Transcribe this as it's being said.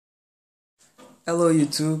Hello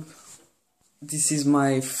YouTube, this is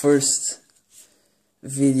my first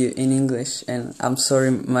video in English and I'm sorry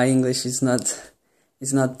my English is not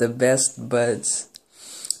the best, but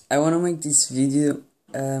I want to make this video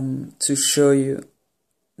to show you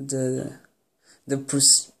the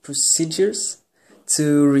procedures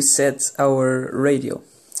to reset our radio,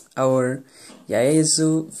 our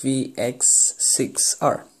Yaesu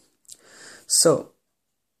VX-6R. So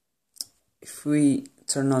if we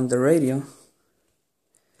turn on the radio,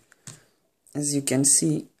 as you can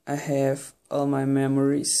see, I have all my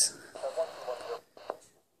memories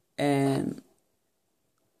and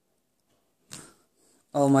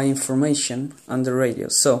all my information on the radio.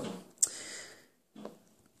 So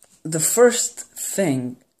the first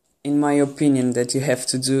thing, in my opinion, that you have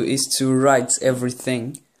to do is to write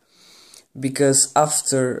everything, because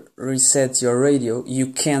after reset your radio you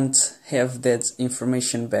can't have that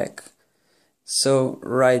information back. So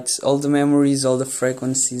write all the memories, all the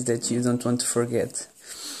frequencies that you don't want to forget.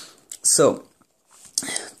 So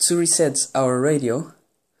to reset our radio,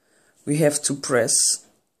 we have to press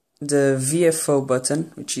the VFO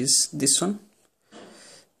button, which is this one,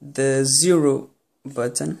 the 0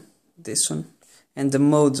 button, this one, and the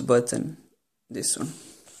mode button, this one.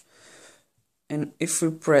 And if we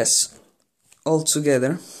press all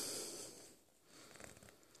together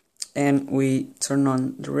and we turn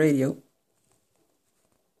on the radio,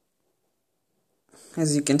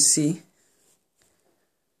 as you can see,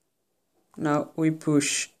 now we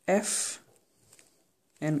push F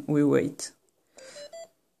and we wait,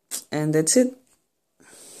 and that's it.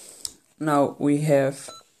 Now we have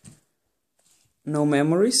no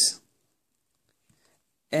memories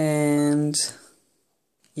and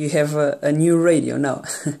you have a new radio now.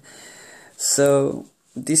 So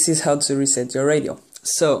this is how to reset your radio.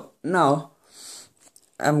 So now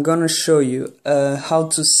I'm gonna show you how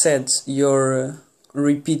to set your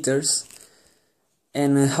repeaters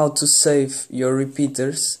and how to save your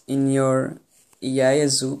repeaters in your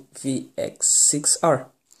Yaesu VX-6R.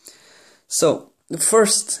 So the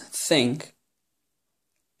first thing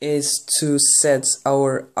is to set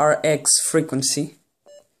our RX frequency,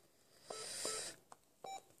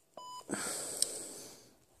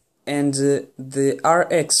 and the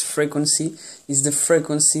RX frequency is the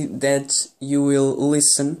frequency that you will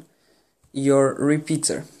listen your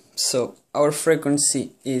repeater. So our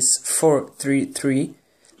frequency is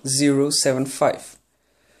 433075.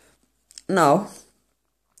 Now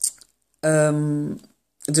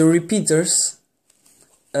the repeaters,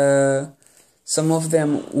 some of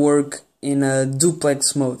them work in a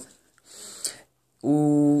duplex mode,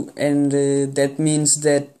 and that means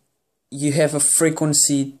that you have a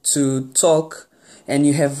frequency to talk and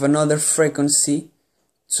you have another frequency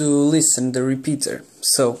to listen the repeater.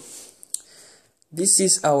 So this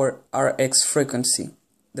is our RX frequency,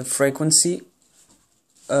 the frequency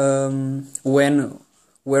where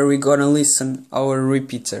we're gonna listen our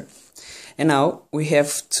repeater. And now we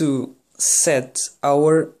have to set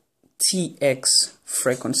our TX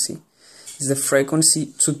frequency. It's the frequency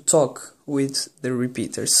to talk with the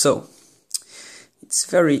repeater. So it's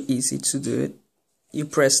very easy to do it. You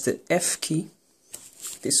press the F key,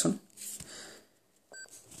 this one,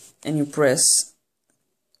 and you press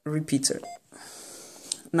repeater.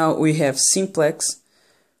 Now we have simplex,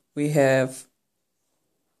 we have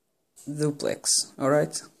duplex,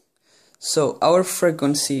 alright? So our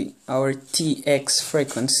frequency, our TX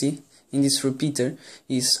frequency in this repeater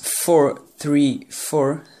is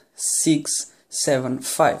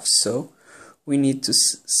 434675. So we need to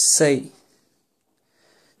say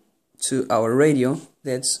to our radio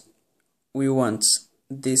that we want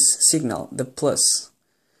this signal, the plus,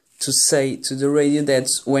 to say to the radio that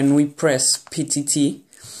when we press PTT,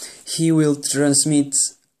 he will transmit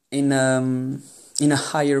in a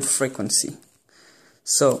higher frequency.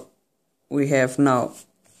 So we have now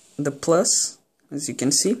the plus, as you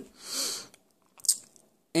can see,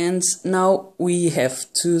 and now we have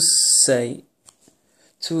to say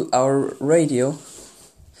to our radio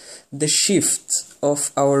the shift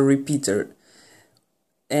of our repeater,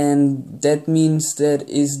 and that means that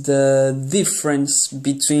is the difference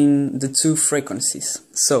between the two frequencies.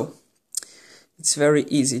 So it's very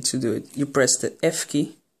easy to do it. You press the F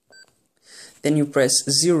key, then you press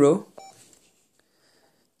 0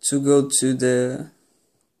 to go to the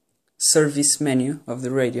service menu of the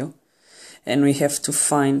radio, and we have to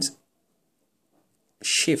find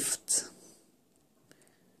shift.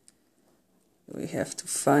 We have to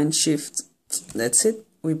find shift. That's it.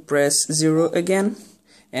 We press 0 again,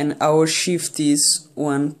 and our shift is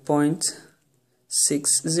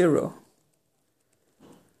 1.60.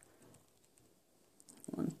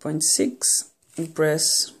 1.6. we press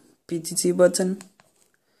PTT button,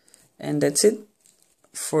 and that's it.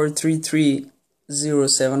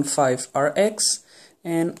 433075RX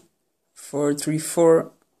and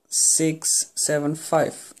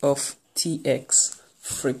 434675 of TX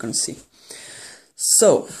frequency.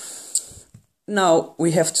 So now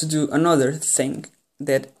we have to do another thing,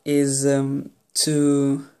 that is to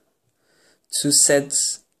set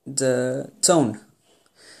the tone.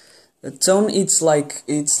 The tone, it's like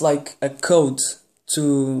a code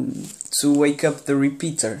to wake up the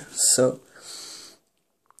repeater. So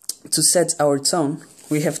to set our tone,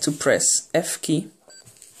 we have to press F key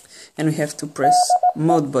and we have to press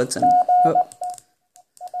mode button. Oh.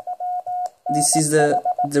 This is the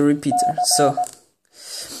repeater. So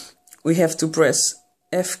we have to press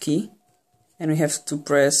F key and we have to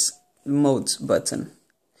press mode button.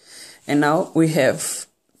 And now we have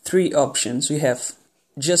three options. We have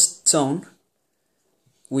just tone.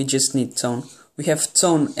 We just need tone. We have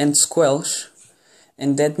tone and squelch,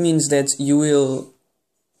 and that means that you will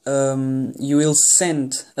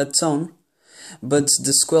send a tone, but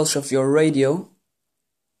the squelch of your radio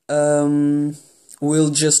will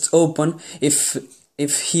just open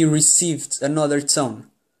if he received another tone.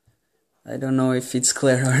 I don't know if it's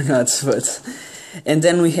clear or not, but and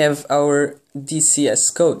then we have our DCS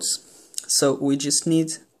codes. So we just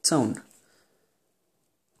need tone.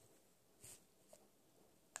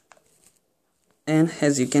 And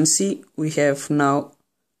as you can see, we have now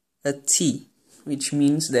a T, which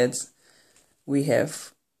means that we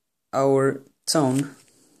have our tone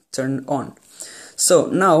turned on. So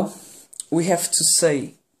now we have to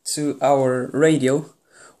say to our radio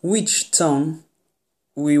which tone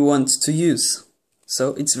we want to use.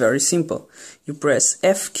 So it's very simple. You press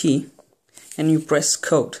F key and you press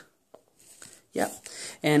code. Yeah,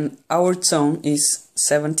 and our tone is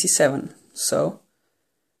 77. So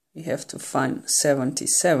we have to find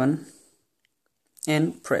 77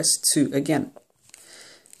 and press 2 again.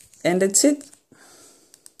 And that's it.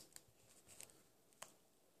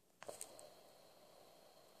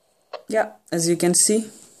 Yeah, as you can see,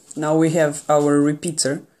 now we have our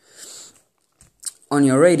repeater on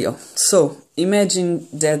your radio. So imagine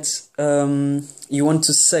that you want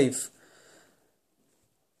to save.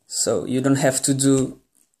 So you don't have to do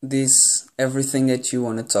everything that you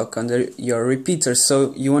want to talk under your repeater.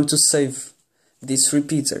 So you want to save this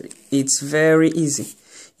repeater. It's very easy.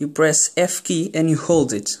 You press F key and you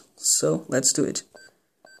hold it. So let's do it.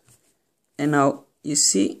 And now you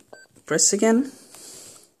see, press again.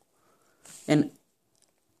 And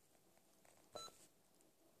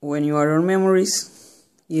when you are on memories,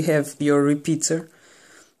 you have your repeater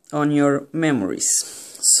on your memories.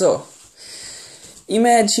 So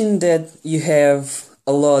imagine that you have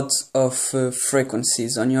a lot of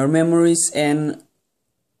frequencies on your memories, and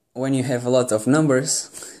when you have a lot of numbers,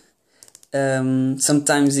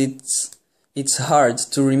 sometimes it's hard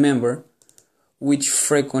to remember which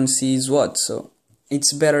frequency is what. So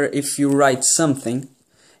it's better if you write something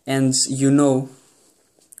and you know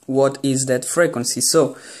what is that frequency.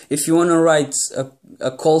 So if you want to write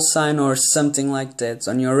a call sign or something like that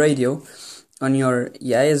on your radio, on your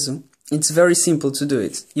Yaesu, it's very simple to do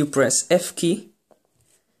it. You press F key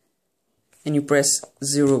and you press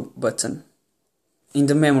 0 button in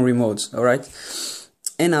the memory mode, alright?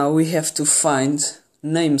 And now we have to find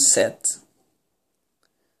name set.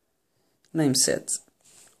 Name set.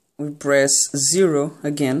 We press 0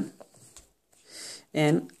 again,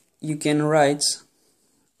 and you can write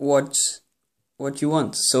what you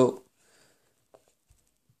want. So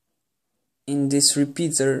in this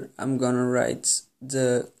repeater, I'm gonna write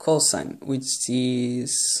the call sign, which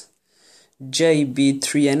is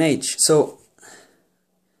JB3NH. So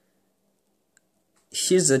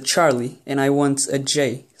here's a Charlie and I want a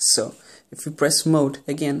J. So if we press mode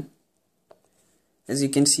again, as you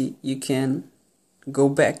can see, you can go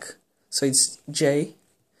back. So it's J.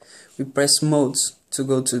 We press mode to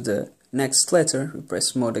go to the next letter. We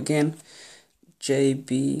press mode again.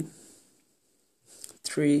 JB3.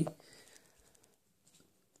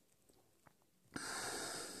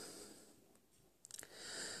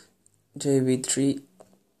 JB3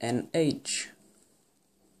 and H.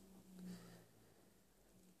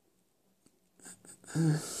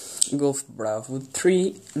 Golf Bravo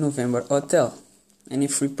 3 November Hotel. And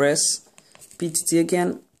if we press PTT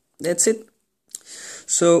again, that's it.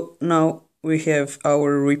 So now we have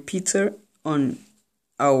our repeater on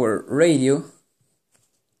our radio,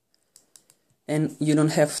 and you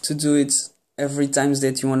don't have to do it every time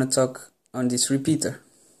that you want to talk on this repeater.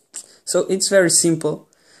 So it's very simple.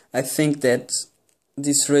 I think that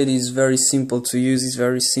this radio is very simple to use. It's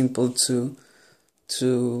very simple to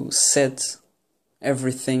set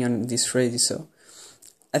everything on this radio, so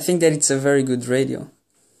I think that it's a very good radio.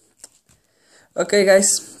 Okay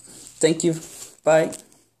guys, thank you, bye.